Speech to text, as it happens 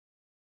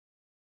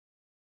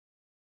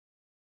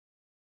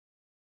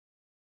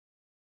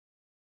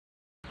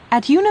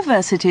At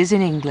universities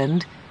in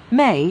England,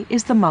 May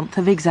is the month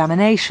of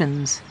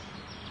examinations.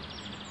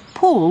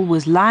 Paul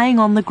was lying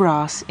on the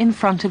grass in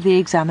front of the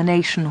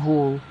examination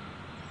hall.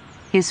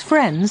 His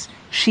friends,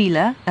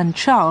 Sheila and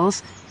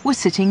Charles, were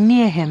sitting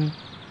near him.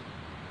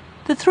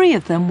 The three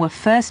of them were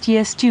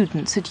first-year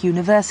students at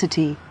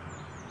university.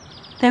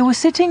 They were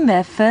sitting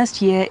their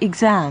first-year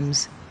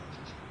exams.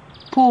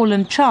 Paul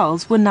and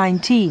Charles were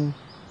 19,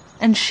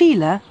 and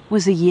Sheila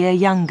was a year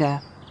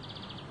younger.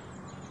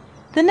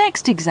 The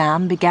next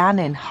exam began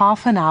in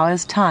half an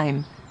hour's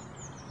time.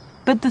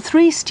 But the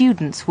three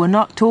students were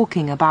not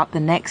talking about the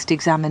next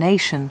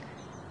examination.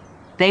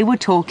 They were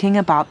talking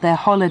about their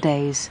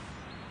holidays.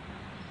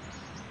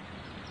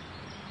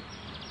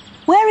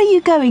 "Where are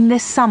you going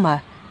this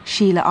summer?"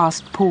 Sheila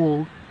asked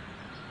Paul.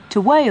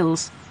 "To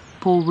Wales,"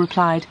 Paul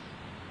replied.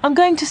 "I'm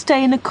going to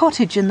stay in a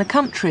cottage in the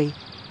country."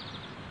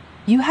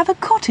 "You have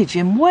a cottage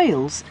in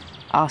Wales?"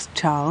 asked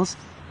Charles.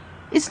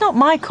 "It's not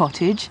my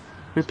cottage,"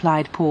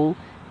 replied Paul.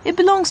 "It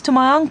belongs to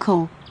my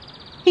uncle.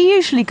 He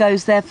usually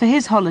goes there for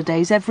his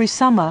holidays every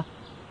summer.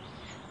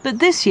 But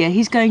this year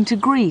he's going to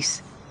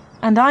Greece,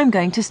 and I'm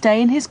going to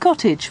stay in his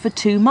cottage for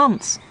 2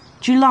 months,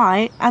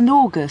 July and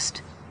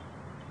August."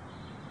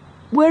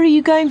 "Where are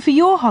you going for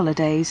your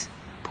holidays?"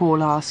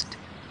 Paul asked.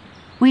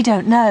 "We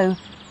don't know,"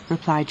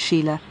 replied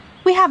Sheila.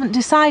 "We haven't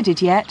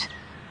decided yet."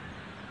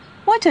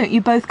 "Why don't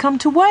you both come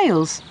to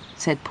Wales?"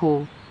 said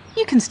Paul.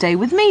 "You can stay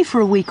with me for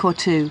a week or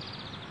 2.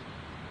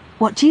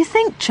 "What do you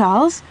think,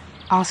 Charles?"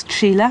 asked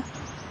Sheila.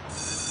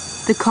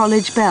 The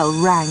college bell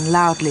rang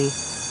loudly.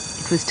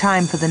 It was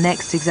time for the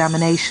next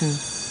examination.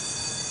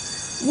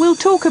 "We'll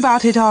talk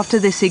about it after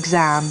this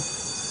exam,"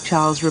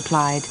 Charles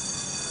replied.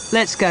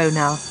 "Let's go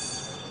now."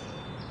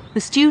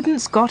 The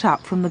students got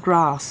up from the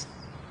grass.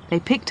 They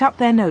picked up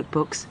their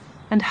notebooks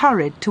and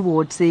hurried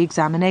towards the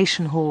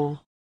examination hall.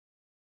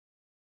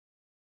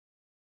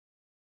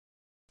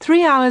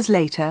 3 hours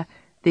later,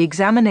 the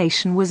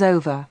examination was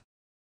over.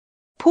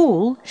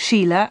 Paul,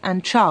 Sheila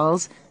and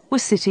Charles were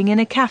sitting in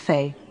a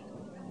cafe.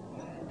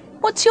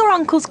 "What's your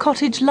uncle's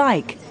cottage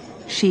like?"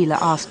 Sheila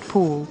asked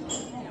Paul.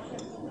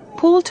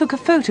 Paul took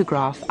a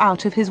photograph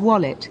out of his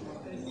wallet.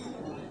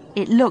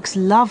 "It looks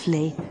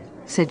lovely,"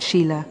 said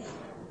Sheila.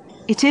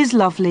 "It is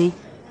lovely,"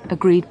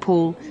 agreed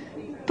Paul,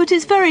 "but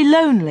it's very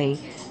lonely.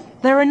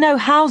 There are no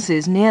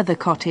houses near the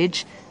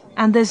cottage,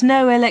 and there's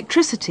no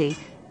electricity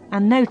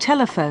and no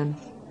telephone."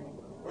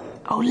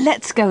 "Oh,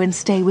 let's go and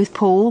stay with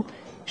Paul,"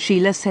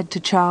 Sheila said to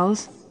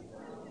Charles.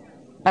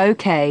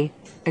 "OK,"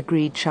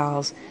 agreed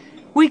Charles.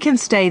 "We can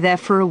stay there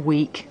for a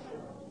week."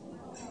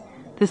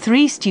 The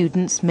three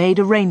students made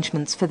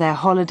arrangements for their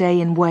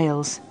holiday in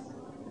Wales.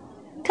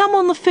 "Come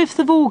on the 5th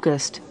of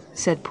August,"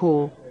 said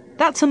Paul.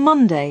 "That's a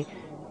Monday.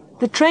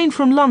 The train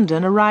from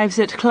London arrives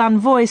at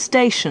Llanvoy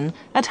station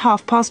at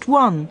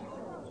 1:30.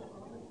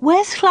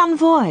 "Where's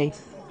Llanvoy?"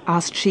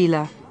 asked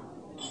Sheila.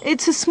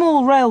 "It's a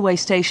small railway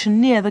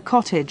station near the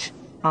cottage,"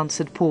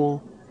 answered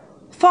Paul.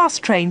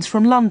 "Fast trains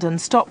from London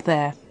stop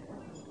there."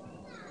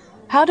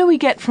 "How do we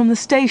get from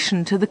the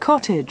station to the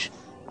cottage?"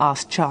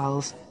 asked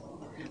Charles.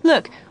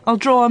 "Look, I'll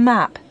draw a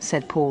map,"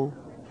 said Paul.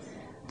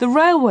 "The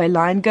railway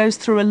line goes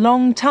through a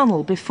long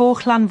tunnel before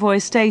Llanvoy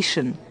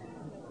station.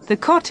 The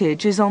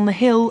cottage is on the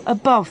hill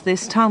above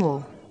this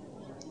tunnel."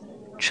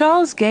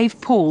 Charles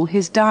gave Paul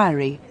his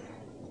diary.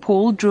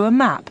 Paul drew a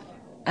map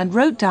and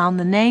wrote down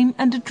the name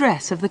and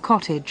address of the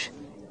cottage.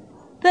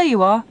 "There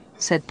you are,"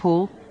 said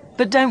Paul.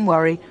 "But don't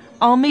worry,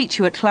 I'll meet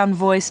you at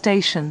Llanvoy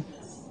station.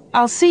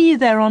 I'll see you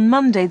there on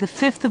Monday the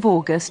 5th of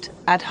August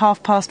at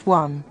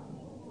 1:30.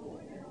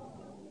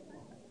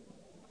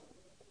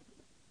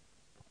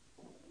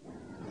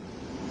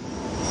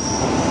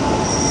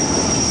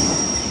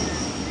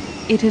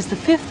 It is the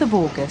 5th of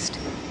August.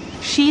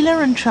 Sheila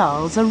and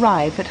Charles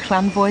arrive at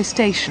Llanvoy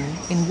station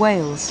in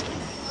Wales.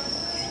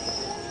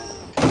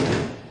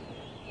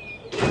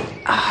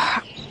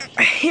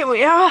 Here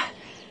we are,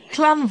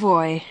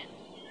 Llanvoy.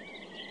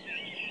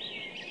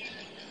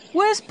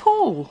 Where's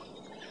Paul?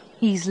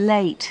 He's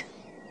late.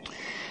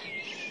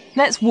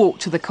 Let's walk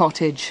to the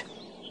cottage.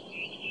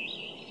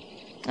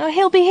 Oh,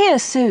 he'll be here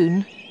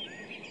soon.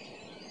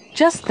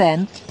 Just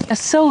then, a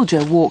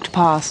soldier walked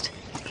past.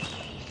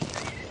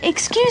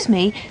 "Excuse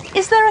me,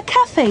 is there a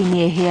cafe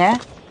near here?"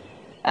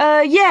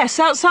 Yes,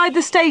 outside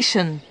the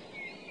station."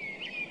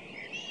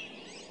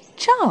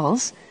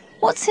 "Charles,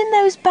 what's in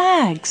those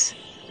bags?"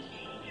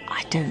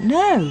 "I don't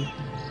know."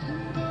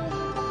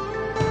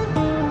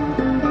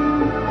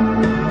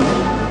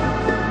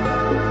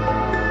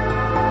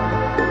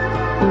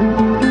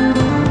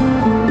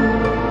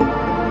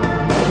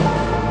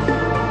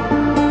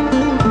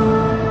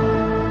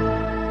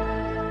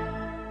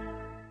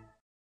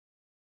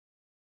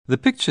 The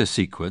picture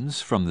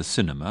sequence from the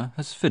cinema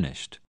has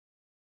finished.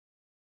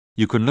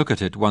 You can look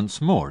at it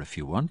once more if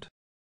you want.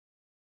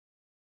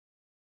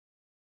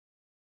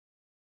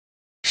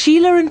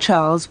 Sheila and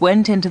Charles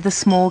went into the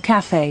small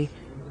cafe.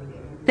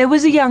 There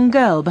was a young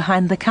girl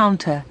behind the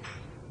counter.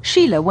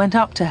 Sheila went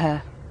up to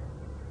her.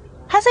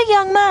 "Has a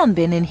young man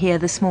been in here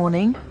this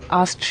morning?"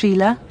 asked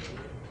Sheila.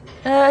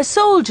 A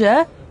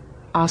soldier?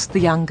 Asked the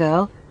young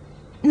girl.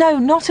 No,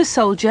 not a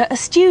soldier, a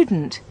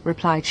student,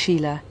 replied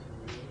Sheila.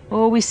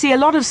 Oh, we see a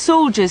lot of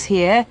soldiers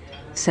here,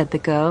 said the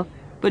girl,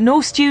 but no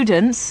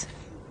students.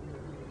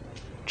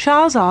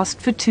 Charles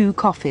asked for 2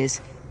 coffees.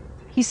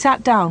 He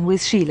sat down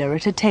with Sheila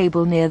at a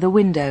table near the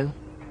window.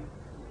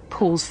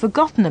 Paul's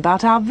forgotten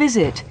about our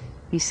visit,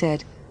 he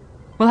said.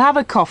 We'll have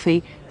a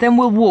coffee, then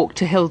we'll walk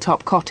to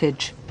Hilltop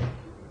Cottage.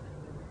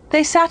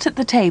 They sat at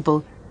the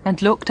table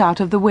and looked out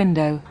of the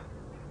window.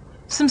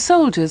 Some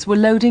soldiers were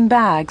loading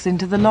bags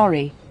into the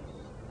lorry.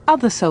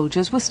 Other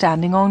soldiers were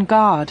standing on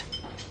guard.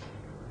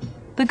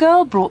 The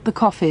girl brought the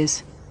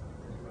coffees.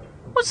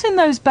 What's in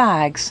those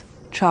bags?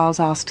 Charles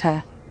asked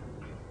her.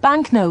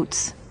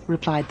 Banknotes,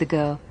 replied the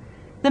girl.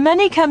 The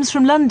money comes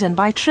from London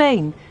by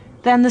train.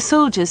 Then the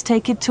soldiers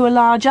take it to a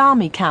large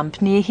army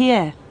camp near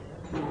here.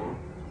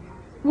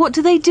 What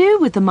do they do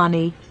with the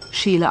money?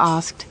 Sheila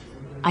asked.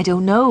 I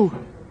don't know,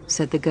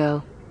 said the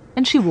girl,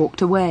 and she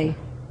walked away.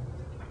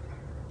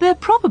 They're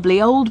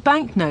probably old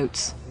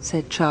banknotes,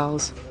 said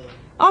Charles.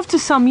 After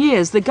some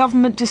years, the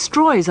government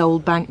destroys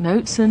old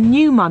banknotes and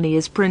new money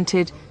is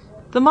printed.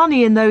 The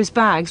money in those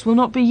bags will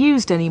not be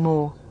used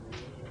anymore.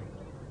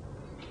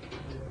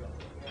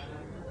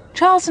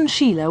 Charles and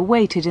Sheila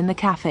waited in the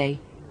cafe.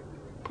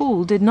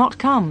 Paul did not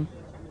come.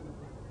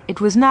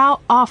 It was now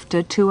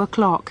after 2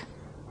 o'clock.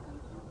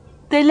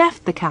 They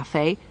left the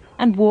cafe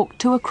and walked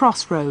to a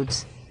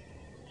crossroads.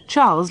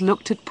 Charles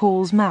looked at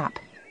Paul's map.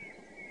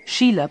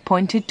 Sheila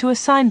pointed to a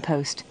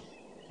signpost.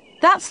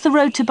 That's the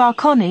road to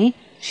Barconi,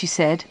 she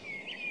said.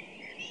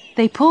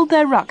 They pulled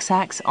their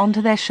rucksacks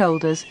onto their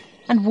shoulders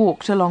and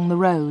walked along the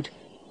road.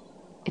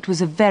 It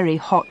was a very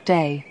hot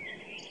day.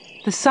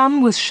 The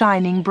sun was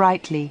shining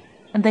brightly,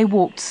 and they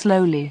walked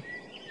slowly.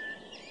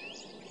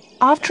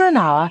 After an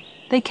hour,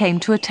 they came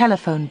to a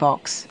telephone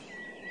box.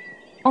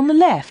 On the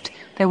left,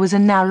 there was a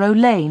narrow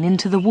lane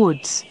into the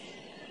woods.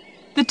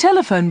 The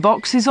telephone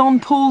box is on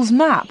Paul's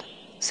map,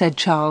 said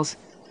Charles.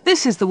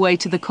 This is the way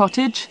to the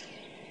cottage.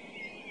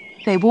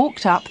 They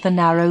walked up the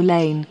narrow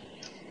lane.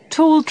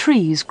 Tall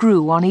trees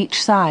grew on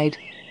each side.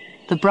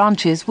 The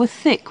branches were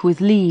thick with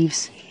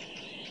leaves.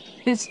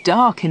 It's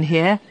dark in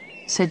here,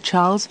 said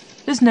Charles.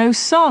 There's no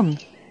sun.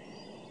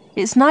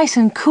 It's nice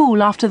and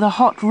cool after the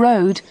hot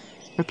road,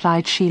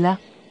 replied Sheila.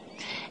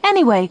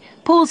 Anyway,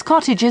 Paul's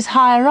cottage is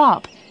higher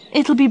up.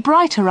 It'll be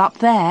brighter up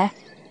there.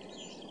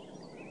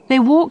 They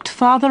walked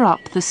farther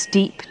up the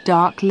steep,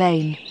 dark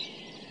lane.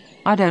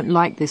 I don't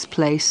like this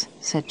place,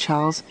 said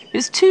Charles.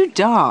 It's too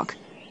dark.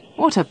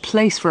 What a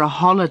place for a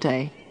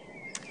holiday.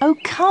 Oh,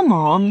 come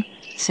on,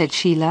 said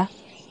Sheila.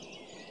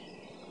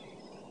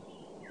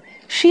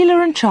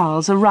 Sheila and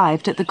Charles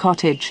arrived at the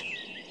cottage.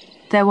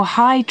 There were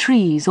high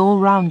trees all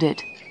round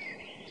it.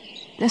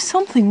 There's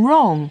something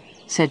wrong,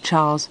 said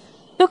Charles.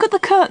 Look at the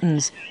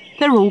curtains.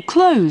 They're all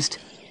closed.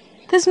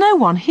 There's no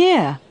one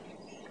here.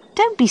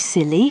 Don't be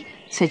silly,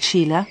 said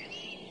Sheila.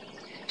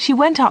 She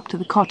went up to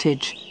the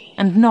cottage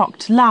and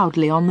knocked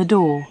loudly on the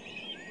door.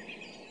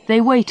 They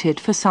waited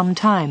for some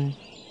time.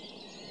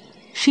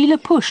 Sheila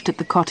pushed at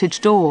the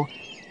cottage door.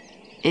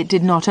 It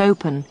did not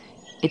open.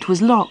 It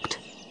was locked.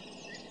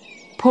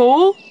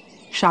 Paul?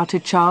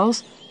 Shouted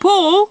Charles.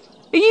 Paul,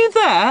 are you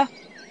there?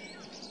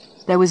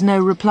 There was no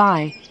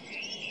reply.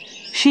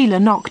 Sheila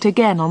knocked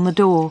again on the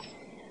door.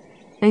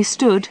 They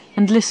stood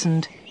and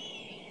listened.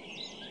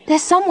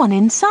 There's someone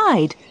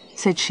inside,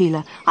 said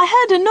Sheila. I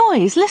heard a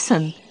noise.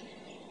 Listen.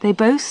 They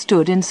both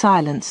stood in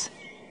silence.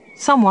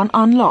 Someone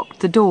unlocked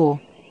the door.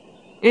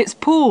 It's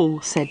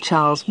Paul, said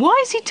Charles. Why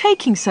is he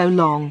taking so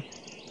long?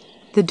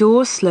 The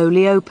door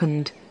slowly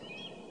opened.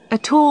 A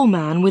tall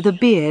man with a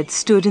beard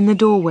stood in the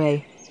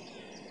doorway.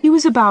 He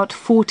was about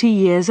 40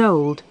 years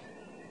old.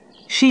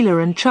 Sheila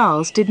and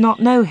Charles did not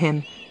know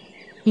him.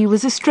 He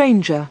was a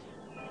stranger.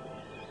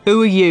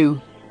 Who are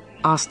you?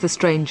 Asked the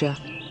stranger.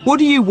 What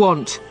do you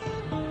want?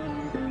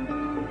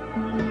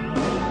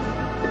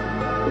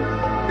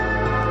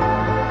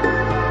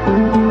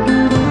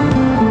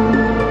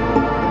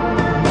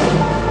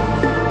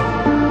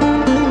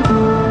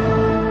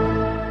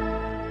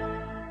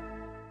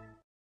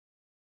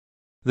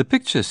 The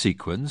picture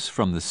sequence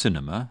from the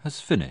cinema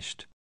has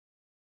finished.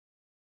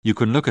 You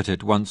can look at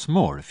it once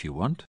more if you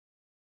want.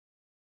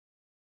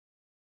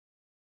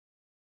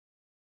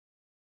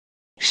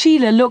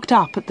 Sheila looked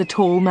up at the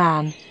tall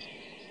man.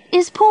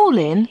 Is Paul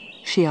in?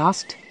 She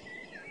asked.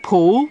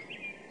 Paul?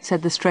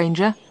 Said the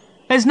stranger.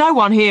 There's no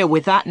one here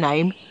with that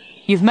name.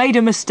 You've made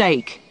a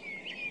mistake.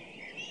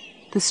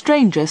 The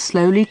stranger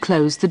slowly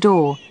closed the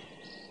door.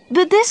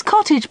 But this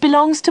cottage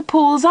belongs to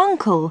Paul's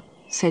uncle,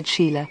 said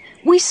Sheila.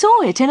 We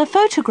saw it in a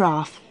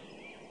photograph.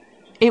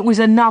 It was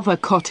another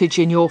cottage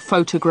in your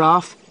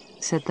photograph,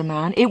 said the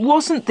man. It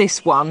wasn't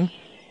this one.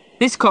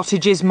 This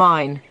cottage is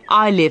mine.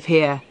 I live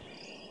here.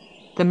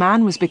 The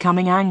man was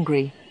becoming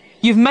angry.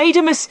 You've made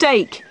a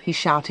mistake, he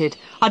shouted.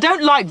 I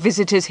don't like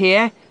visitors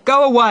here.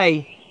 Go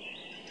away.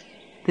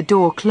 The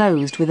door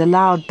closed with a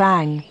loud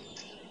bang.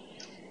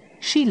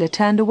 Sheila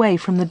turned away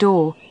from the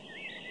door.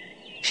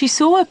 She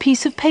saw a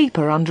piece of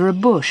paper under a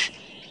bush.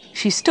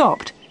 She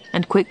stopped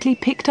and quickly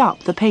picked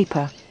up the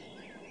paper.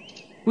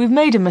 "We've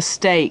made a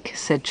mistake,"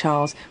 said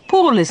Charles.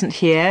 "Paul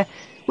isn't here.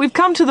 We've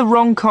come to the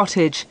wrong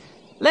cottage.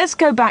 Let's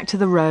go back to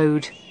the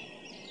road."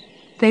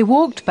 They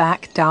walked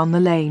back down the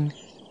lane.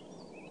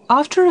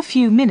 After a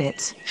few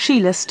minutes,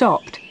 Sheila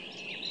stopped.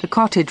 The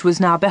cottage was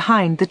now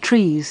behind the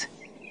trees.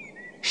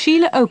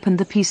 Sheila opened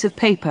the piece of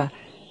paper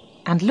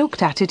and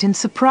looked at it in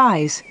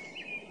surprise.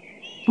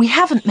 "We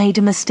haven't made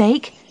a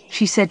mistake,"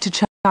 she said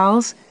to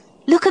Charles.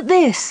 "Look at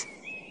this."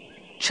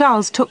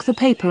 Charles took the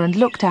paper and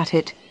looked at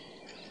it.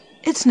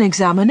 "It's an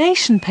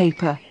examination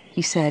paper,"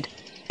 he said.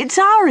 "It's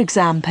our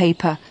exam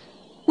paper.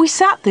 We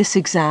sat this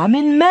exam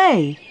in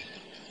May."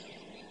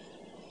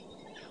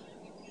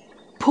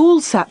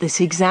 "Paul sat this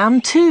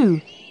exam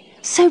too.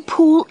 So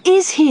Paul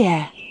is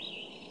here.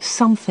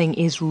 Something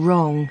is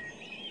wrong."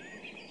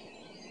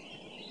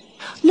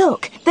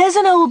 "Look, there's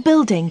an old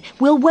building.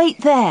 We'll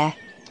wait there."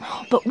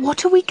 "But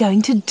what are we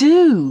going to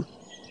do?"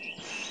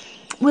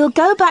 "We'll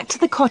go back to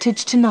the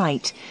cottage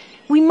tonight.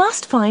 We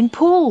must find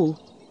Paul."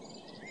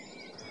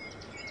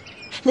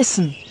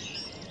 "Listen,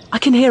 I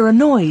can hear a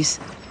noise.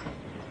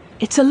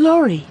 It's a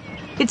lorry.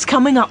 It's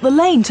coming up the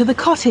lane to the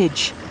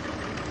cottage."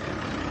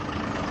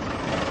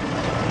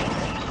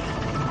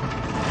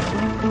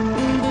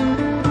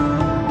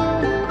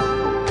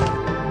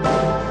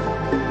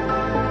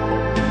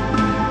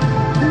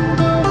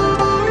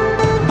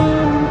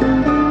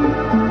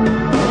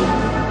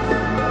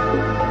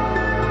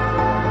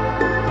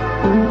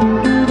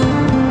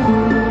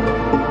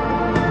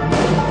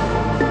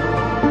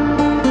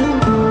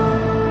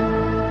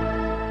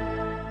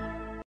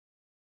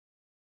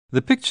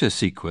 The picture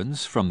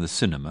sequence from the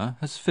cinema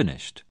has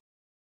finished.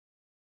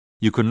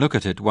 You can look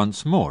at it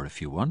once more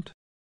if you want.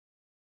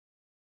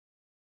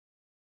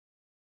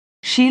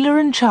 Sheila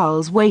and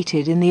Charles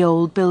waited in the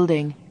old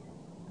building.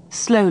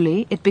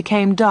 Slowly it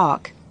became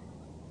dark.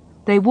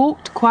 They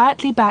walked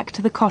quietly back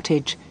to the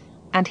cottage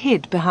and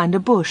hid behind a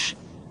bush.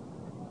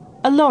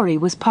 A lorry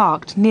was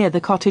parked near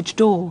the cottage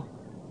door.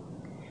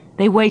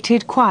 They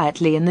waited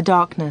quietly in the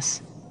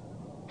darkness.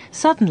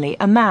 Suddenly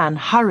a man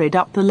hurried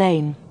up the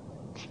lane.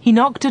 He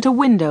knocked at a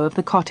window of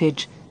the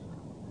cottage.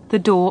 The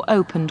door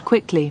opened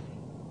quickly.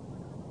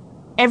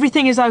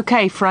 "Everything is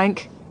okay,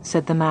 Frank,"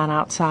 said the man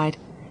outside.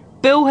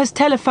 "Bill has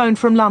telephoned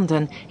from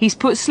London. He's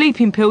put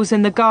sleeping pills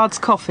in the guard's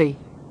coffee."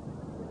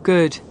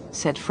 "Good,"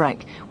 said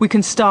Frank. "We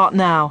can start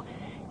now.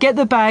 Get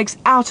the bags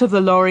out of the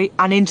lorry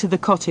and into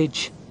the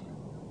cottage."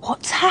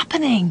 "What's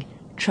happening?"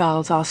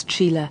 Charles asked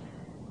Sheila.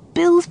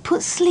 "Bill's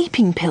put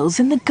sleeping pills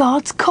in the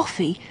guard's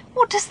coffee.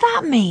 What does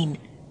that mean?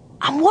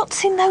 And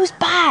what's in those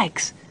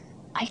bags?"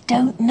 "I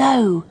don't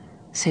know,"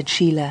 said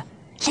Sheila.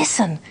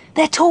 "Listen,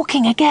 they're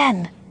talking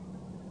again."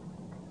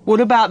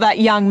 "What about that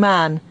young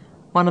man?"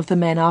 one of the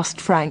men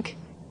asked Frank.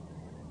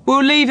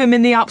 "We'll leave him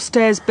in the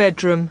upstairs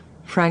bedroom,"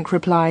 Frank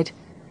replied.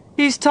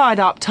 "He's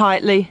tied up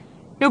tightly.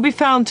 He'll be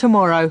found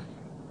tomorrow.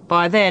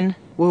 By then,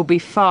 we'll be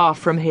far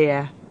from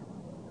here."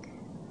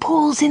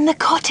 "Paul's in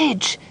the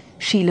cottage,"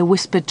 Sheila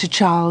whispered to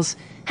Charles,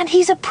 "and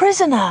he's a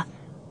prisoner."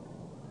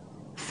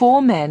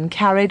 4 men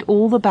carried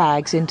all the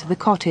bags into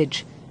the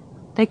cottage.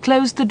 They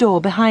closed the door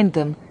behind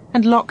them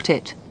and locked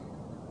it.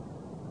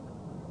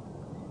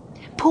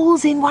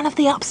 "Paul's in one of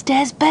the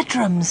upstairs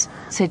bedrooms,"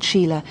 said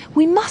Sheila.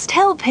 "We must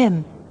help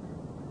him."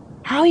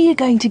 "How are you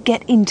going to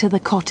get into the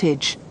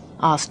cottage?"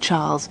 asked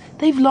Charles.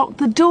 "They've locked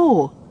the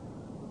door."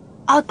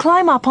 "I'll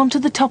climb up onto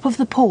the top of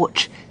the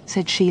porch,"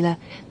 said Sheila.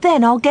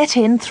 "Then I'll get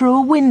in through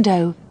a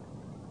window."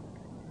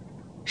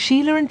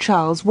 Sheila and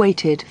Charles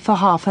waited for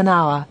half an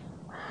hour.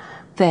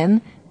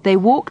 Then they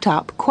walked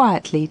up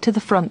quietly to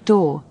the front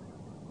door.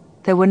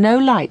 There were no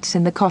lights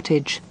in the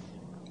cottage.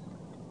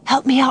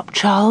 "Help me up,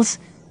 Charles,"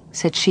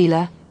 said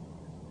Sheila.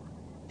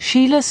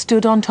 Sheila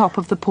stood on top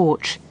of the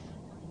porch.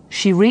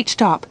 She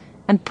reached up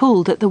and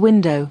pulled at the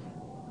window.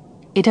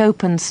 It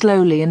opened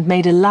slowly and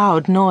made a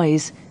loud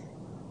noise.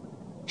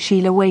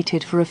 Sheila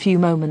waited for a few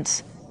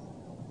moments.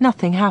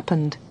 Nothing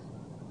happened.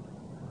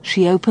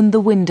 She opened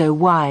the window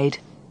wide.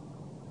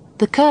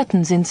 The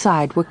curtains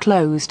inside were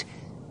closed.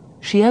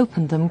 She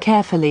opened them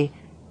carefully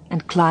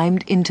and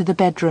climbed into the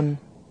bedroom.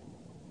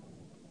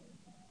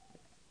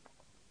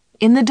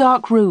 In the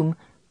dark room,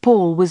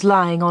 Paul was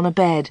lying on a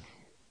bed.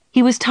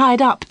 He was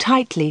tied up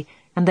tightly,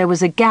 and there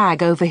was a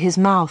gag over his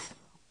mouth.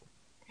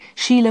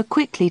 Sheila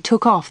quickly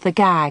took off the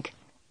gag.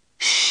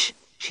 "Shh,"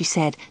 she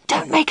said.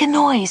 "Don't make a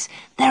noise.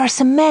 There are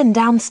some men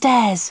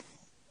downstairs."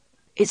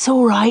 "It's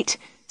all right,"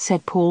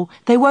 said Paul.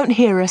 "They won't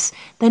hear us.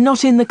 They're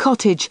not in the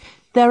cottage.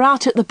 They're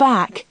out at the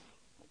back."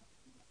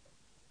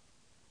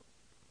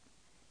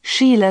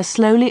 Sheila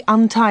slowly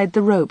untied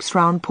the ropes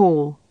round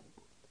Paul.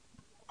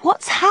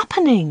 "What's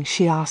happening?"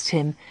 she asked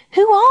him.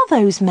 "Who are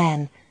those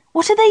men?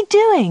 What are they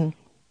doing?"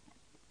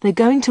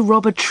 "They're going to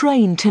rob a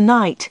train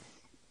tonight."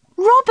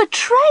 "Rob a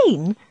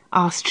train?"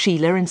 asked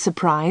Sheila in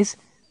surprise.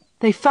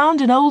 "They found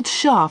an old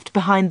shaft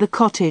behind the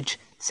cottage,"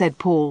 said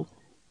Paul.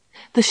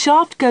 "The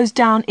shaft goes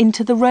down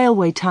into the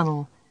railway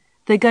tunnel.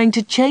 They're going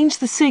to change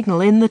the signal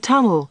in the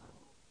tunnel.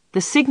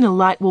 The signal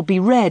light will be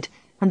red,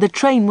 and the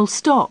train will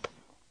stop.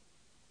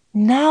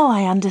 Now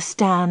I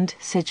understand,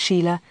 said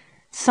Sheila.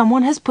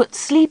 Someone has put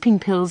sleeping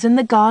pills in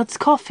the guard's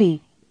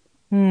coffee.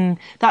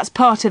 That's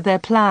part of their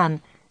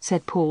plan,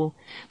 said Paul.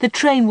 The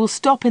train will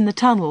stop in the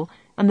tunnel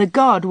and the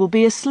guard will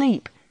be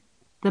asleep.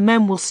 The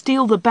men will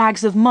steal the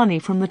bags of money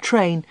from the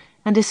train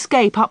and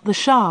escape up the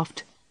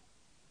shaft.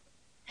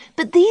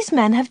 But these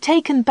men have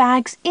taken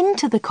bags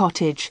into the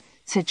cottage,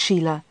 said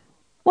Sheila.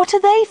 What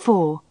are they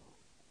for?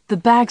 The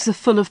bags are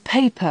full of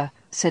paper,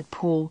 said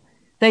Paul.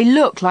 They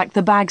look like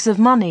the bags of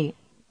money.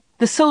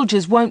 The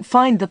soldiers won't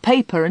find the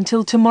paper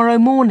until tomorrow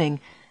morning.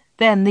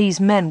 Then these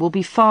men will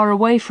be far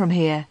away from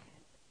here.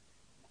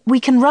 We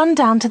can run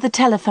down to the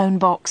telephone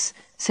box,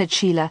 said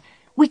Sheila.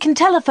 We can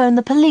telephone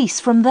the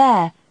police from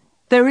there.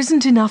 There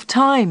isn't enough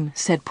time,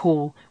 said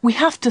Paul. We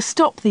have to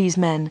stop these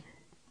men.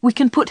 We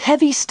can put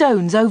heavy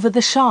stones over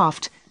the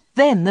shaft.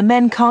 Then the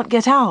men can't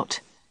get out.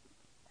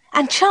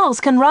 And Charles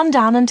can run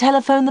down and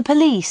telephone the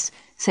police,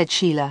 said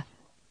Sheila.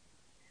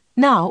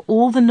 Now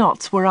all the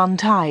knots were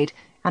untied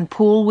and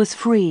Paul was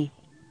free.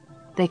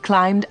 They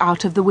climbed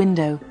out of the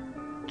window.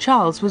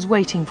 Charles was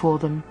waiting for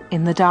them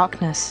in the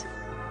darkness.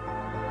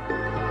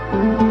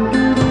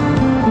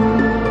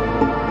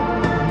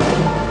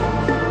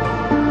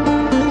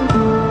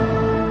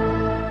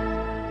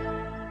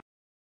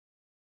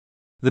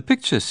 The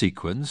picture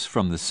sequence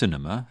from the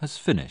cinema has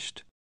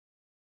finished.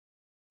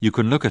 You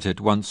can look at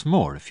it once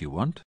more if you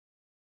want.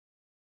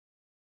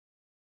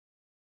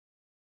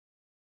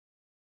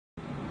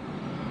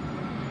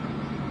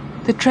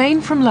 The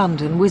train from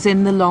London was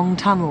in the long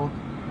tunnel.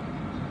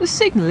 "The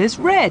signal is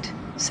red,"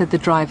 said the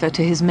driver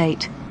to his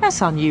mate.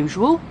 "That's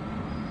unusual."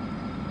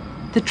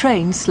 The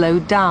train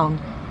slowed down.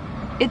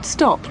 It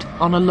stopped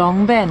on a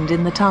long bend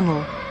in the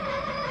tunnel.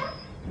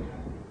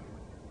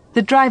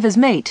 The driver's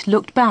mate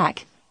looked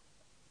back.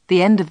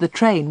 The end of the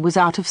train was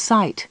out of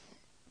sight.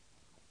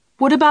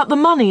 "What about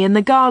the money in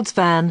the guard's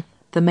van?"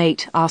 the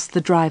mate asked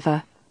the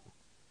driver.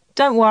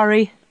 "Don't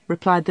worry,"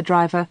 replied the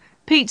driver.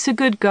 "Pete's a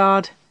good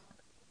guard."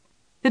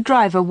 The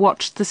driver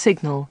watched the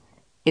signal.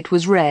 It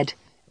was red.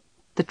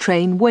 The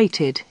train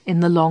waited in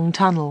the long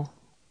tunnel.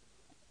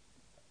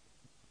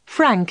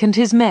 Frank and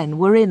his men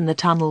were in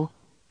the tunnel.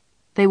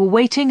 They were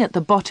waiting at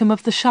the bottom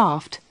of the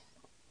shaft.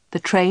 The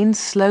train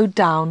slowed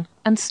down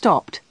and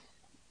stopped.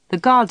 The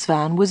guard's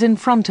van was in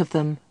front of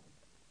them.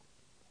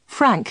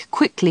 Frank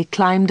quickly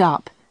climbed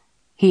up.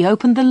 He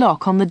opened the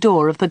lock on the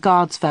door of the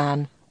guard's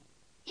van.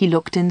 He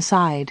looked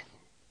inside.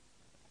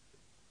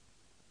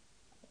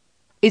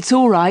 "It's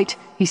all right,"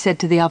 he said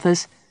to the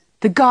others.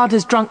 "The guard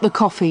has drunk the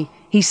coffee.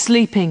 He's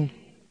sleeping."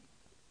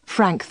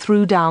 Frank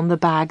threw down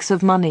the bags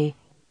of money.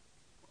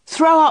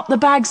 "Throw up the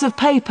bags of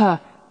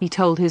paper," he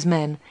told his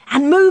men,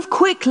 "and move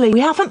quickly. We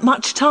haven't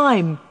much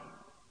time."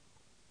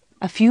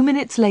 A few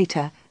minutes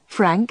later,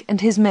 Frank and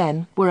his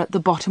men were at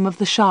the bottom of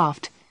the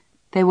shaft.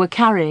 They were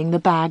carrying the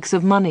bags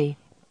of money.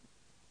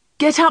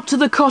 "Get up to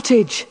the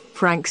cottage,"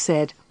 Frank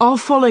said. "I'll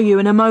follow you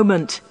in a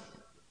moment."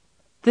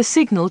 The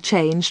signal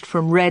changed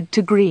from red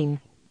to green.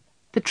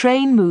 The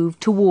train moved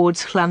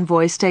towards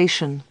Llanvoy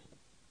station.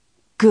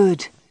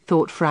 "Good,"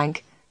 thought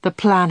Frank. "The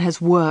plan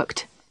has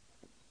worked."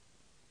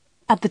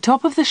 At the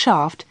top of the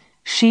shaft,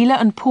 Sheila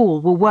and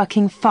Paul were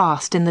working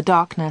fast in the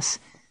darkness.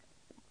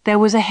 There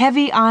was a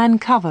heavy iron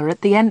cover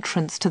at the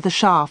entrance to the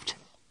shaft.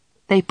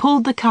 They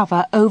pulled the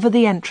cover over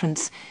the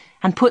entrance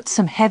and put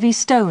some heavy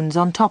stones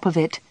on top of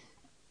it.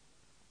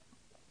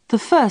 The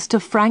first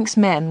of Frank's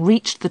men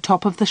reached the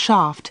top of the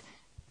shaft.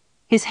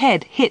 His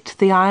head hit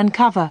the iron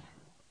cover.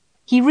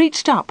 He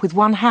reached up with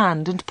one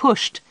hand and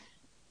pushed.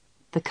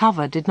 The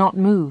cover did not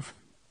move.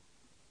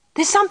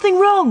 "There's something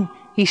wrong,"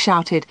 he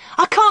shouted.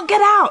 "I can't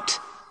get out."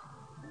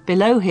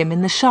 Below him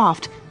in the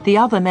shaft, the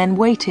other men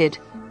waited.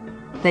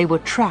 They were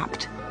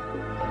trapped.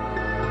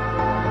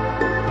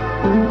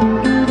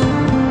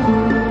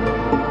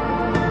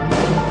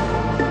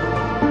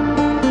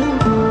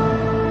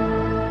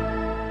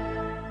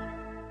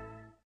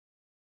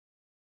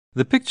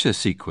 The picture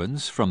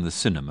sequence from the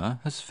cinema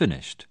has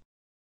finished.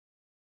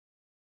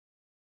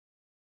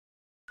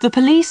 The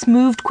police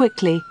moved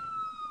quickly.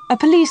 A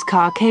police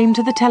car came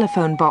to the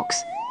telephone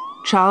box.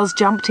 Charles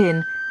jumped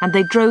in and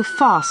they drove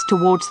fast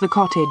towards the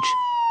cottage.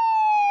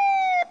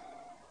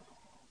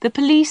 The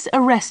police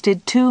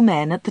arrested 2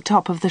 men at the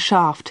top of the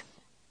shaft.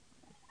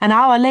 An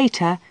hour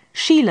later,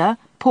 Sheila,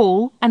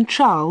 Paul and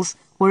Charles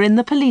were in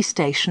the police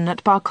station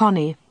at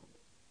Barcony.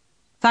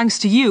 "Thanks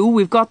to you,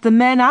 we've got the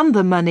men and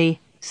the money,"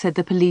 said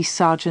the police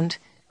sergeant.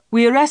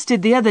 "We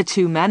arrested the other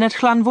 2 men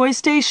at Llanvoy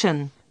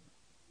station."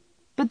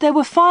 "But there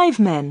were 5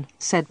 men,"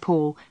 said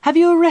Paul. "Have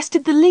you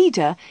arrested the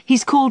leader?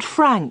 He's called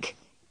Frank."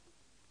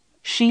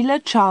 Sheila,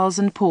 Charles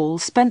and Paul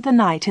spent the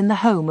night in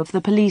the home of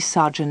the police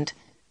sergeant.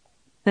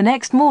 The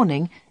next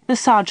morning, the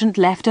sergeant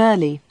left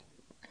early.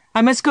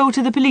 "I must go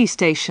to the police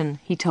station,"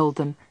 he told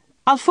them.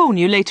 "I'll phone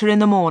you later in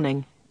the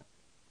morning."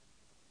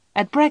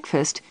 At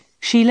breakfast,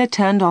 Sheila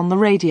turned on the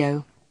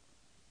radio.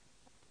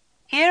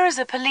 "Here is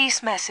a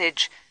police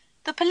message.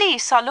 The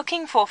police are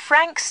looking for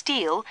Frank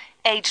Steele,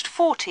 aged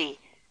 40.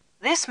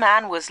 This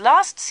man was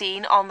last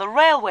seen on the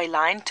railway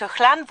line to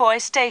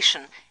Llanvoy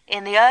station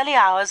in the early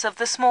hours of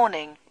this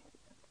morning.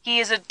 He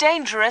is a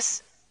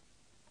dangerous...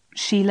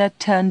 Sheila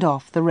turned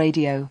off the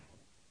radio.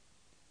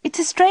 It's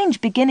a strange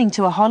beginning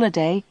to a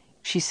holiday,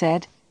 she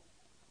said.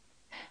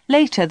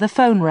 Later the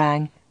phone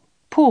rang.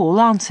 Paul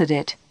answered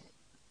it.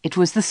 It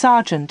was the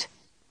sergeant.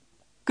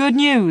 Good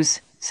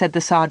news, said the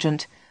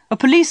sergeant. A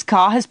police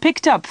car has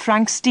picked up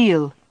Frank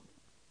Steele.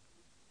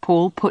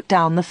 Paul put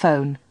down the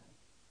phone.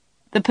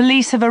 The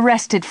police have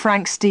arrested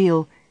Frank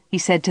Steele, he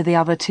said to the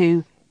other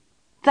two.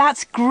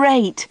 That's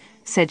great,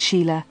 said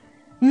Sheila.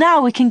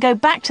 Now we can go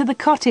back to the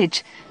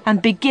cottage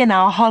and begin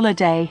our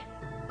holiday.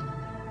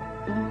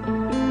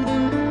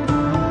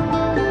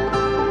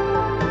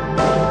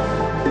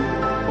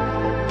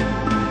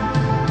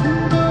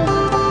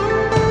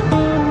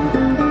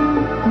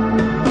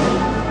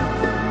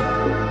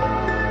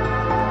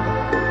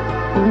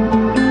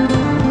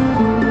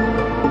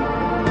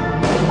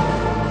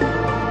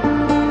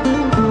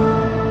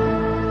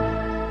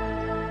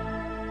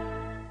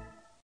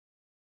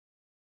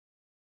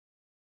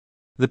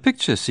 The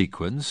picture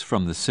sequence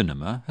from the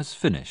cinema has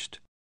finished.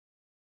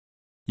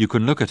 You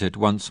can look at it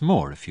once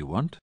more if you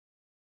want.